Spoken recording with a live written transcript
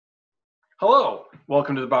Hello,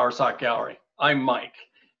 welcome to the Bowersock Gallery. I'm Mike,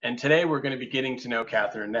 and today we're going to be getting to know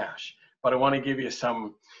Catherine Nash, but I want to give you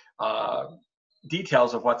some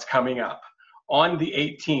details of what's coming up. On the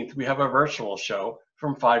 18th, we have a virtual show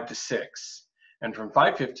from 5 to 6, and from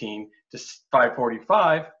 5:15 to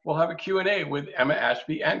 5:45, we'll have a Q&A with Emma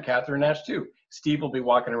Ashby and Catherine Nash too. Steve will be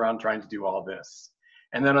walking around trying to do all this.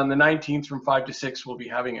 And then on the 19th from 5 to 6, we'll be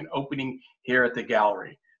having an opening here at the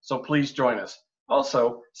gallery. So please join us.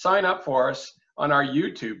 Also, sign up for us on our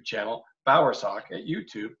YouTube channel, Bowersock at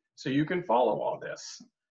YouTube, so you can follow all this.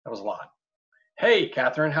 That was a lot. Hey,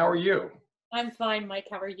 Catherine, how are you? I'm fine, Mike.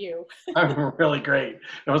 How are you? I'm really great.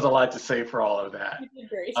 There was a lot to say for all of that. You did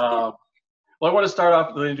great. Well, I want to start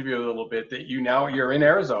off the interview a little bit that you're in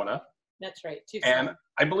Arizona. That's right, Tucson. And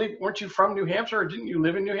I believe, weren't you from New Hampshire, or didn't you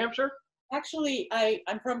live in New Hampshire? Actually,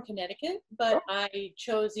 I'm from Connecticut, but I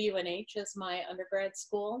chose UNH as my undergrad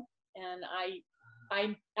school, and I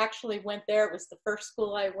actually went there. It was the first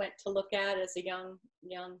school I went to look at as a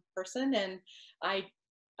young person, and I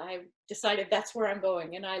decided that's where I'm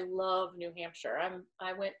going, and I love New Hampshire.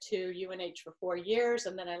 I went to UNH for 4 years,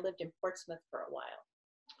 and then I lived in Portsmouth for a while.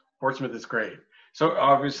 Portsmouth is great. So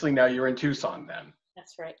obviously now you're in Tucson then.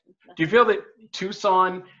 That's right. Do you feel that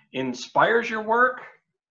Tucson inspires your work?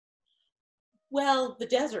 Well, the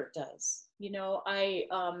desert does. You know,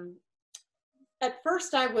 at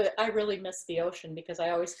first I really missed the ocean because I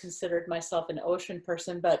always considered myself an ocean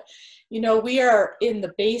person, but you know, we are in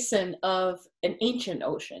the basin of an ancient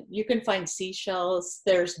ocean. You can find seashells,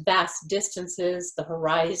 there's vast distances, the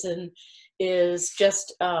horizon is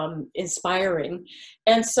just inspiring.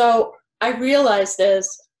 And so I realized as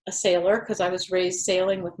a sailor, because I was raised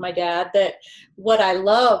sailing with my dad, that what I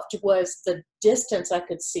loved was the distance I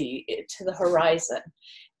could see to the horizon.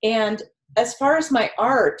 And as far as my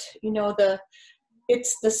art, you know,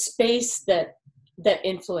 it's the space that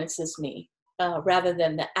influences me rather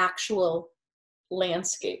than the actual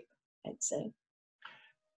landscape, I'd say.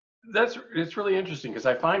 It's really interesting because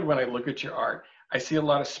I find when I look at your art, I see a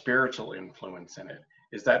lot of spiritual influence in it.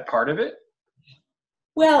 Is that part of it?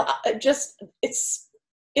 Well, it's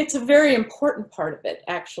a very important part of it,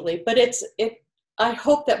 actually, but I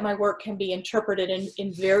hope that my work can be interpreted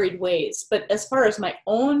in varied ways. But as far as my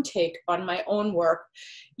own take on my own work,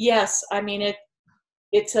 yes, I mean,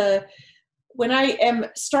 when I am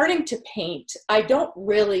starting to paint, I don't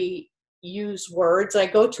really use words. I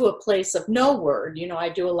go to a place of no word. You know, I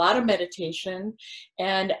do a lot of meditation,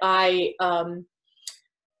 and I'm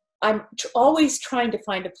always trying to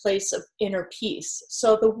find a place of inner peace.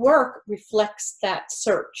 So the work reflects that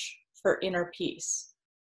search for inner peace.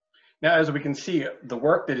 Now, as we can see, the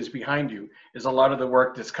work that is behind you is a lot of the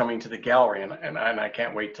work that's coming to the gallery, and I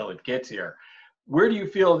can't wait till it gets here. Where do you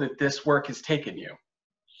feel that this work has taken you?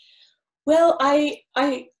 Well, I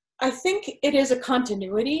think it is a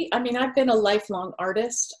continuity. I mean, I've been a lifelong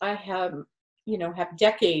artist. I have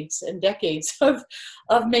decades and decades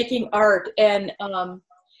of making art, and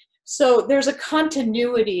so there's a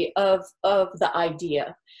continuity of the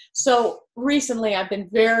idea. So recently I've been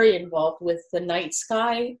very involved with the night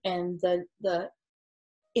sky and the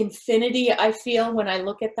infinity I feel when I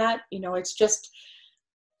look at that. You know, it's just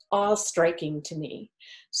awe-striking to me.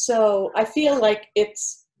 So I feel like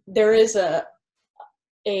there is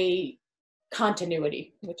a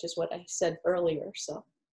continuity, which is what I said earlier. So.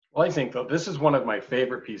 Well, I think, though, this is one of my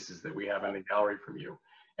favorite pieces that we have in the gallery from you.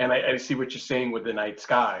 And I see what you're saying with the night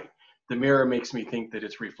sky. The mirror makes me think that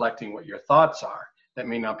it's reflecting what your thoughts are. That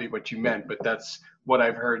may not be what you meant, but that's what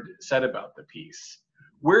I've heard said about the piece.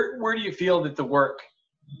 Where do you feel that the work,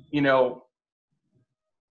 you know,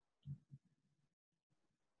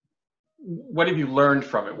 what have you learned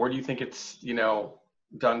from it? Where do you think it's, you know,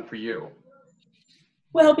 done for you?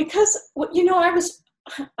 Well, because, you know, I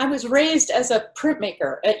was raised as a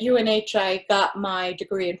printmaker. At UNH, I got my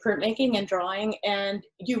degree in printmaking and drawing, and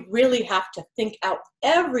you really have to think out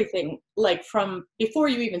everything, like from before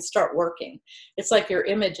you even start working. It's like your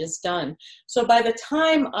image is done. So by the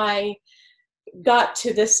time I got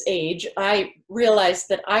to this age, I realized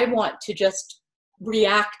that I want to just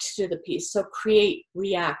react to the piece. So create.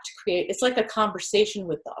 It's like a conversation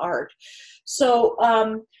with the art. So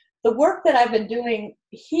the work that I've been doing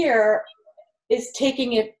here is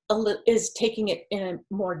taking it in a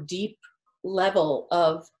more deep level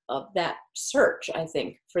of that search, I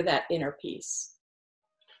think, for that inner peace.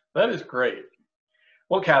 That is great.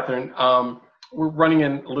 Well, Catherine, we're running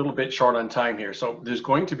in a little bit short on time here, so there's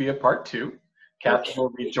going to be a part 2. Catherine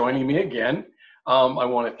will be joining me again. I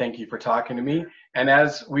want to thank you for talking to me. And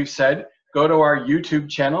as we've said, go to our YouTube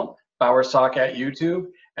channel, Bowersock at YouTube,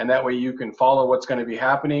 and that way you can follow what's going to be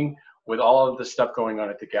happening with all of the stuff going on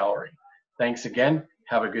at the gallery. Thanks again.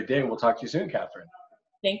 Have a good day, and we'll talk to you soon, Catherine.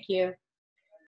 Thank you.